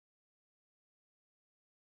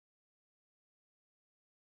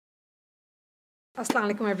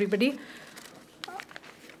Assalamu alaikum, everybody.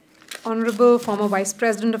 Honorable former Vice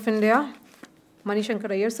President of India,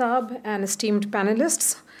 Manishankar Iyer Sahab, and esteemed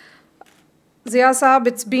panelists. Zia Sahab,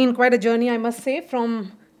 it's been quite a journey, I must say,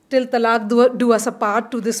 from Till Talaq Do Us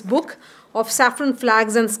Apart to this book of saffron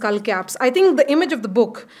flags and skull caps. I think the image of the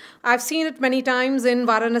book, I've seen it many times in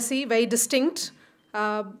Varanasi, very distinct.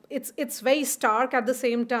 It's very stark at the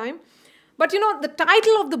same time. But the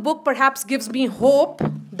title of the book perhaps gives me hope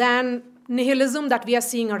than nihilism that we are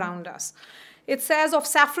seeing around us. It says of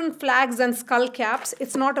saffron flags and skull caps,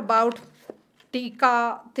 it's not about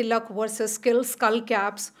tika, tilak versus skull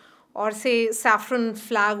caps, or say saffron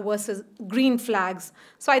flag versus green flags.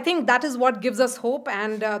 So I think that is what gives us hope,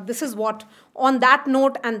 and this is what, on that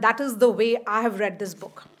note, and that is the way I have read this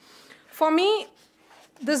book. For me,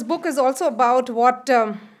 this book is also about what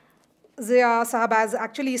Zia Sahab has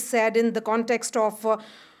actually said in the context of,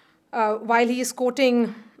 while he is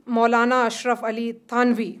quoting Maulana Ashraf Ali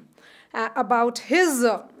Thanvi, about his,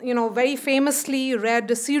 very famously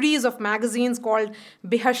read series of magazines called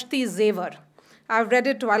Behashti Zevar. I've read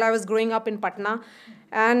it while I was growing up in Patna,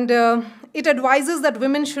 and it advises that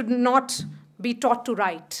women should not be taught to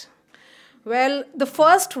write. Well, the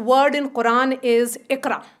first word in Quran is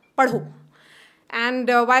Iqra, padho. And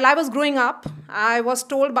while I was growing up, I was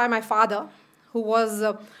told by my father, who was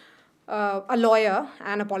a lawyer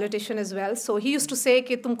and a politician as well. So he used to say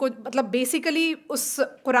कि तुमको मतलब basically उस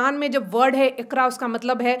कुरान में जब word है इकरा उसका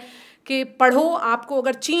मतलब है कि पढ़ो आपको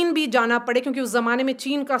अगर चीन भी जाना पड़े क्योंकि उस ज़माने में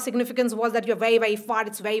चीन का significance was that you're very very far,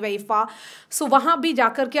 it's very very far. So वहाँ भी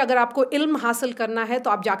जाकर के अगर आपको इल्म हासिल करना है तो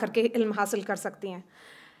आप जाकर के इल्म हासिल कर सकती हैं.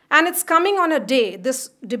 And it's coming on a day, this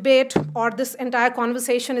debate or this entire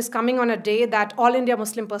conversation is coming on a day that All India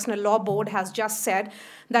Muslim Personal Law Board has just said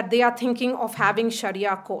that they are thinking of having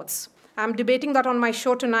Sharia courts. I'm debating that on my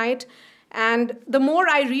show tonight, and the more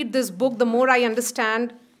I read this book, the more I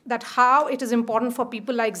understand that how it is important for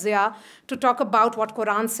people like Zia to talk about what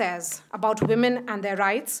Quran says about women and their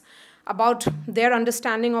rights, about their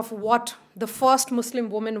understanding of what the first Muslim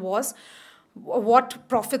woman was, what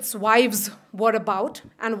Prophet's wives were about,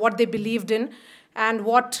 and what they believed in, and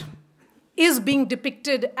what is being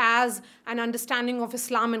depicted as an understanding of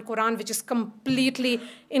Islam and Quran, which is completely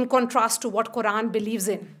in contrast to what Quran believes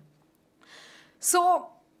in. So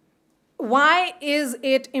why is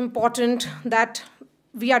it important that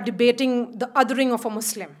we are debating the othering of a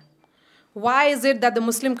Muslim? Why is it that the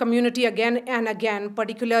Muslim community again and again,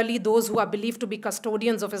 particularly those who are believed to be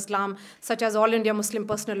custodians of Islam, such as All India Muslim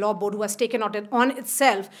Personal Law Board, who has taken it on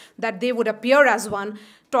itself that they would appear as one,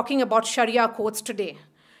 talking about Sharia courts today?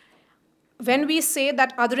 When we say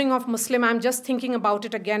that othering of Muslim, I'm just thinking about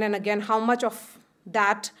it again and again, how much of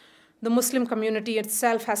that the Muslim community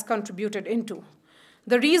itself has contributed into.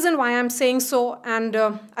 The reason why I'm saying so, and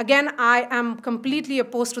again, I am completely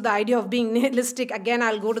opposed to the idea of being nihilistic. Again,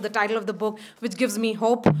 I'll go to the title of the book, which gives me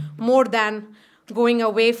hope more than going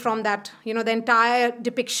away from that, the entire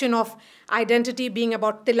depiction of identity being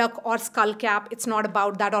about tilak or skull cap. It's not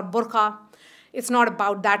about that, or burqa. It's not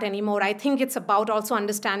about that anymore. I think it's about also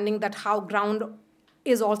understanding that how ground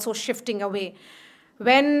is also shifting away.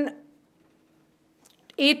 When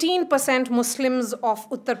 18% Muslims of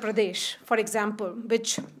Uttar Pradesh, for example,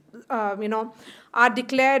 which, are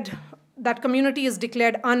declared, that community is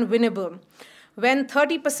declared unwinnable. When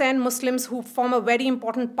 30% Muslims who form a very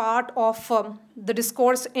important part of the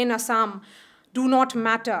discourse in Assam do not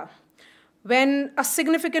matter. When a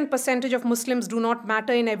significant percentage of Muslims do not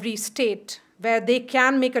matter in every state, where they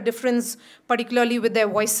can make a difference, particularly with their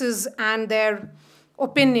voices and their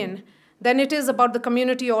opinion, then it is about the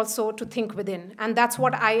community also to think within. And that's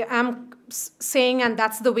what I am saying, and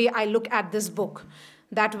that's the way I look at this book.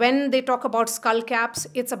 That when they talk about skull caps,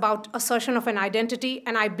 it's about assertion of an identity,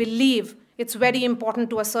 and I believe it's very important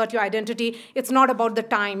to assert your identity. It's not about the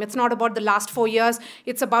time. It's not about the last 4 years.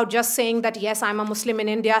 It's about just saying that, yes, I'm a Muslim in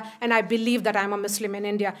India, and I believe that I'm a Muslim in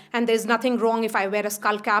India. And there's nothing wrong if I wear a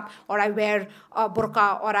skull cap, or I wear a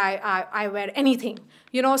burqa, or I wear anything.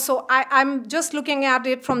 So I'm just looking at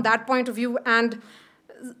it from that point of view, and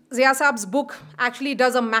Zia Saab's book actually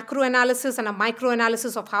does a macro analysis and a micro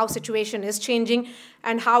analysis of how situation is changing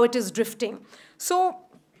and how it is drifting. So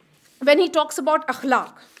when he talks about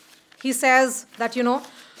akhlaq, he says that,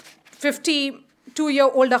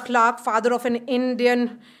 52-year-old akhlaq, father of an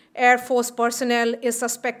Indian Air Force personnel, is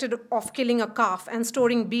suspected of killing a calf and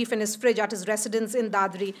storing beef in his fridge at his residence in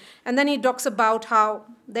Dadri. And then he talks about how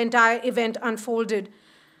the entire event unfolded.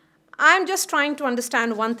 I'm just trying to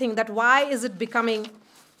understand one thing, that why is it becoming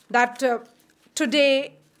that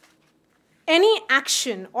today any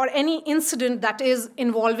action or any incident that is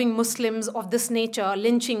involving Muslims of this nature,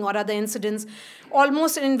 lynching or other incidents,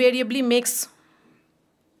 almost invariably makes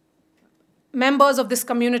members of this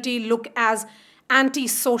community look as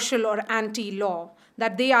anti-social or anti-law,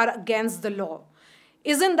 that they are against the law.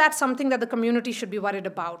 Isn't that something that the community should be worried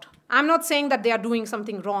about? I'm not saying that they are doing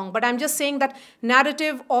something wrong, but I'm just saying that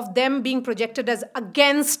narrative of them being projected as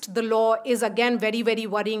against the law is again very, very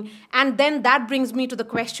worrying. And then that brings me to the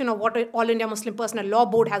question of what All India Muslim Personal Law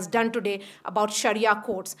Board has done today about Sharia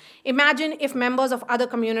courts. Imagine if members of other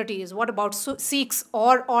communities, what about Sikhs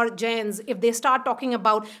or Jains, if they start talking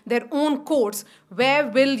about their own courts, where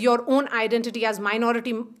will your own identity as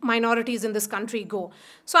minorities in this country go?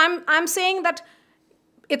 So I'm saying that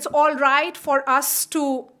it's all right for us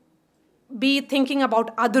to be thinking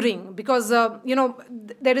about othering, because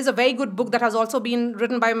there is a very good book that has also been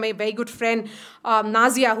written by my very good friend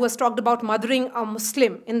Nazia, who has talked about mothering a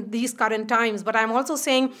Muslim in these current times. But I'm also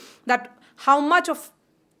saying that how much of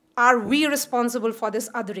are we responsible for this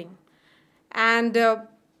othering? And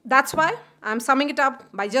that's why I'm summing it up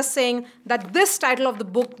by just saying that this title of the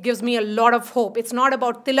book gives me a lot of hope. It's not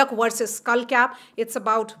about Tilak versus skull cap. It's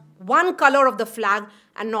about one color of the flag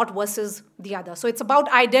and not versus the other. So it's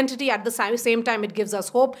about identity. At the same time, it gives us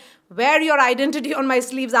hope. Wear your identity on my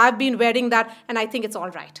sleeves. I've been wearing that, and I think it's all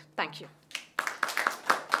right. Thank you.